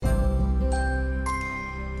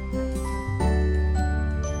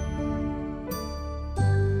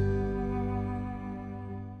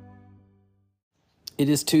It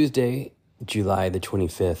is Tuesday, July the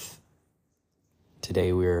 25th.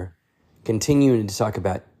 Today we're continuing to talk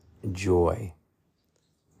about joy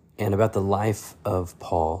and about the life of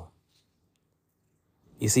Paul.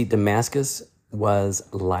 You see, Damascus was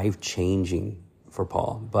life-changing for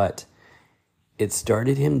Paul, but it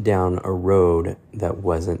started him down a road that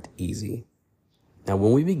wasn't easy. Now,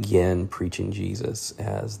 when we begin preaching Jesus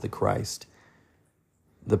as the Christ,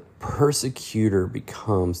 the persecutor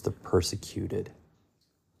becomes the persecuted.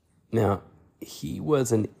 Now, he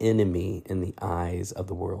was an enemy in the eyes of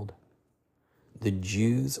the world. The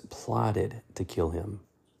Jews plotted to kill him,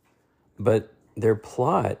 but their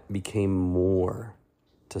plot became more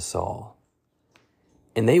to Saul.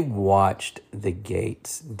 And they watched the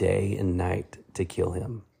gates day and night to kill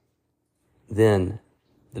him. Then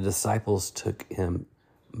the disciples took him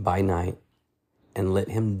by night and let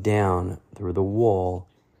him down through the wall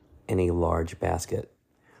in a large basket.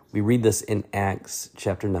 We read this in Acts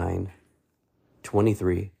chapter 9,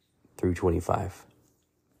 23 through 25.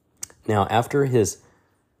 Now, after his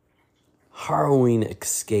harrowing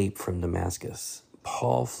escape from Damascus,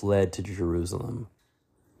 Paul fled to Jerusalem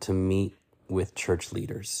to meet with church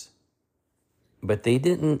leaders. But they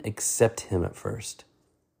didn't accept him at first,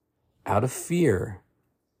 out of fear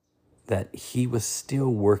that he was still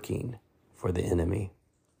working for the enemy.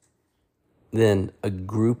 Then a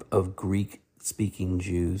group of Greek-speaking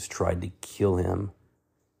Jews tried to kill him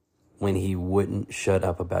when he wouldn't shut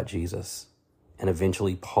up about Jesus. And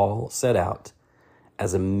eventually Paul set out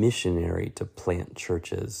as a missionary to plant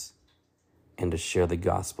churches and to share the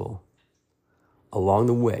gospel. Along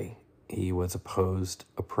the way, he was opposed,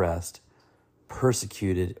 oppressed,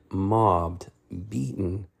 persecuted, mobbed,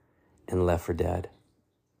 beaten, and left for dead.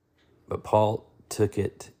 But Paul took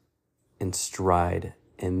it in stride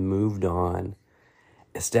and moved on,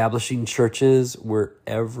 establishing churches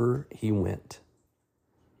wherever he went.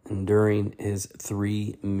 And during his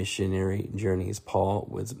 3 missionary journeys, Paul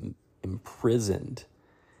was imprisoned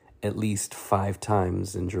at least 5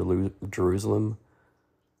 times in Jerusalem,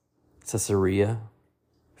 Caesarea,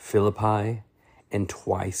 Philippi, and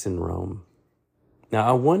twice in Rome. Now,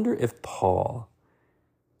 I wonder if Paul,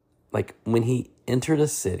 when he entered a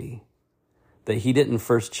city, that he didn't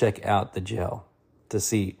first check out the jail to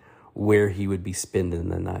see where he would be spending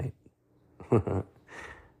the night.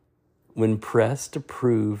 When pressed to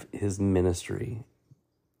prove his ministry,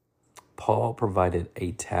 Paul provided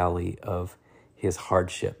a tally of his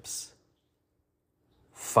hardships: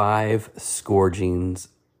 5 scourgings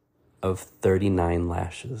of 39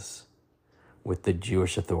 lashes with the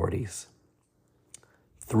Jewish authorities,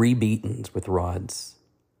 3 beatings with rods,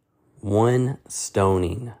 1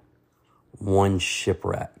 stoning, 1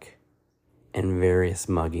 shipwreck, and various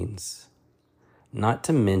muggings. Not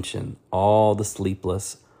to mention all the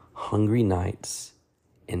sleepless, hungry nights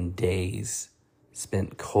and days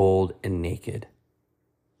spent cold and naked.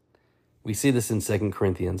 We see this in 2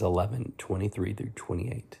 Corinthians 11, 23 through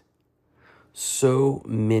 28. So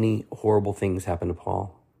many horrible things happened to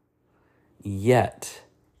Paul, yet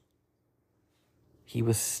he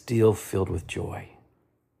was still filled with joy.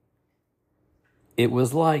 It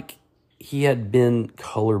was like he had been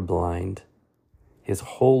colorblind his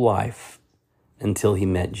whole life until he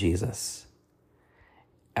met Jesus,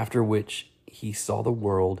 after which he saw the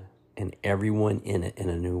world and everyone in it in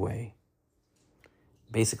a new way,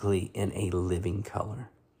 basically in a living color.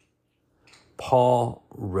 Paul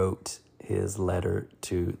wrote his letter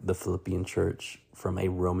to the Philippian church from a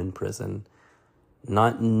Roman prison,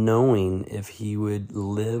 not knowing if he would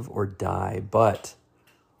live or die, but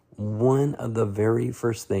one of the very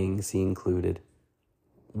first things he included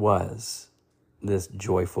was this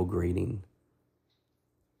joyful greeting.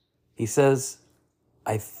 He says,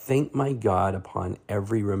 "I thank my God upon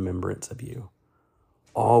every remembrance of you,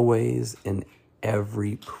 always in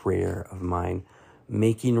every prayer of mine,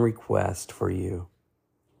 making request for you,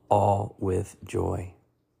 all with joy."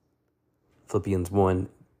 Philippians 1,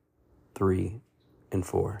 3, and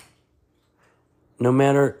 4. No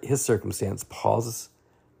matter his circumstance, Paul's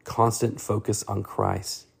constant focus on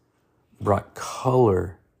Christ brought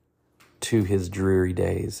color to his dreary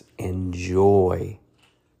days and joy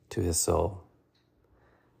to his soul.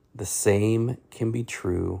 The same can be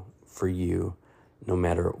true for you no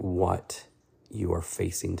matter what you are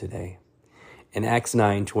facing today. In Acts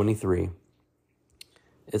 9:23,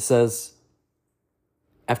 it says,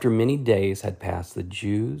 "After many days had passed, the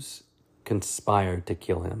Jews conspired to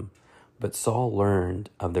kill him, but Saul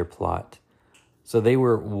learned of their plot. So they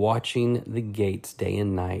were watching the gates day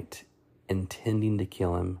and night, intending to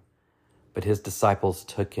kill him. But his disciples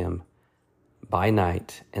took him by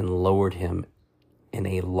night and lowered him in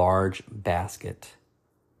a large basket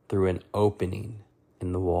through an opening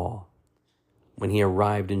in the wall. When he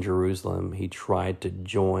arrived in Jerusalem, he tried to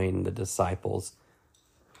join the disciples,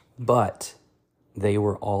 but they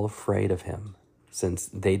were all afraid of him, since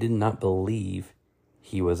they did not believe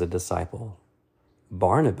he was a disciple.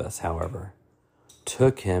 Barnabas, however,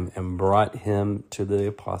 took him and brought him to the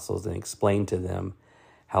apostles and explained to them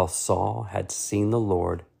how Saul had seen the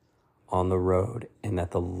Lord on the road and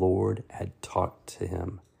that the Lord had talked to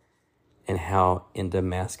him, and how in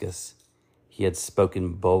Damascus he had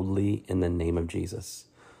spoken boldly in the name of Jesus.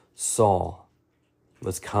 Saul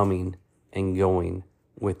was coming and going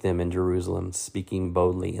with them in Jerusalem, speaking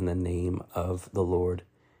boldly in the name of the Lord.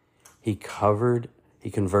 He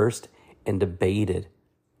conversed and debated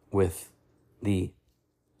with the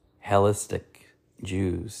Hellenistic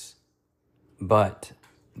Jews, but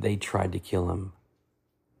they tried to kill him.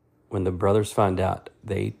 When the brothers found out,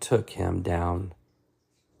 they took him down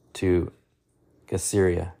to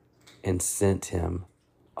Caesarea and sent him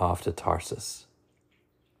off to Tarsus.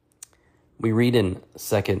 We read in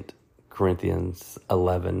 2 Corinthians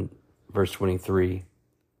 11, verse 23,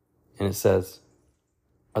 and it says,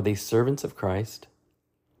 "Are they servants of Christ?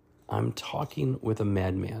 I'm talking with a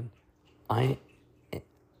madman.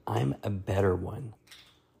 I'm a better one,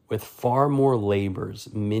 with far more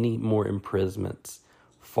labors, many more imprisonments,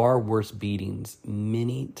 far worse beatings,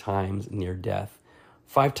 many times near death.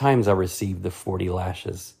 5 times I received the 40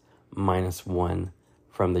 lashes, minus 1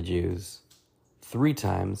 from the Jews. 3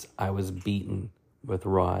 times I was beaten with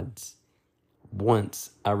rods.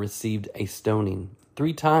 Once I received a stoning.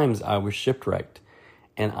 3 times I was shipwrecked,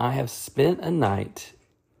 and I have spent a night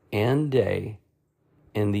and day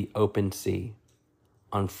in the open sea.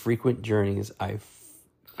 On frequent journeys I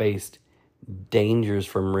faced dangers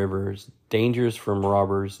from rivers, dangers from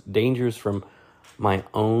robbers, dangers from my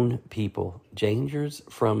own people, dangers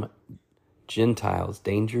from Gentiles,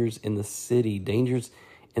 dangers in the city, dangers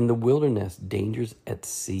in the wilderness, dangers at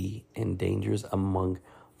sea, and dangers among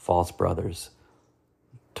false brothers,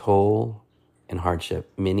 toil and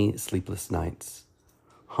hardship, many sleepless nights,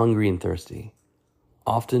 hungry and thirsty,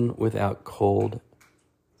 often without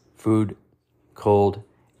food, cold,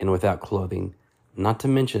 and without clothing, not to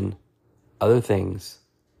mention other things.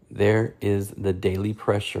 There is the daily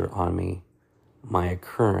pressure on me, my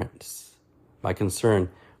concern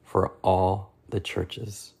for all the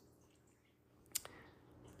churches."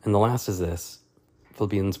 And the last is this,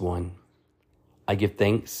 Philippians 1. "I give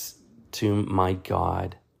thanks to my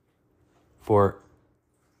God for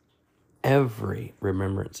every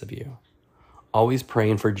remembrance of you, always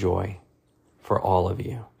praying for joy for all of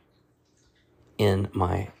you in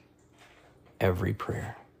my every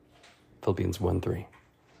prayer." Philippians 1:3.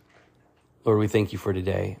 Lord, we thank you for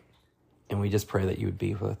today, and we just pray that you would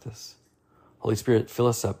be with us. Holy Spirit, fill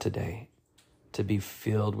us up today to be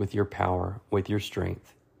filled with your power, with your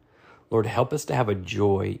strength. Lord, help us to have a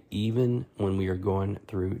joy even when we are going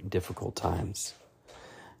through difficult times.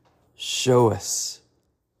 Show us,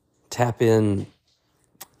 tap in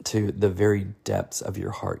to the very depths of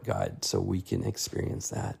your heart, God, so we can experience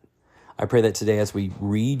that. I pray that today as we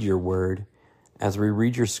read your word, as we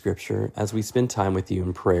read your scripture, as we spend time with you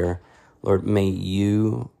in prayer, Lord, may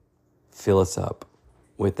you fill us up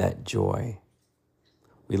with that joy.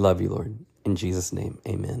 We love you, Lord. In Jesus' name,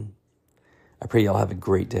 amen. I pray y'all have a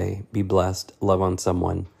great day. Be blessed. Love on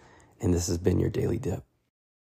someone. And this has been your Daily Dip.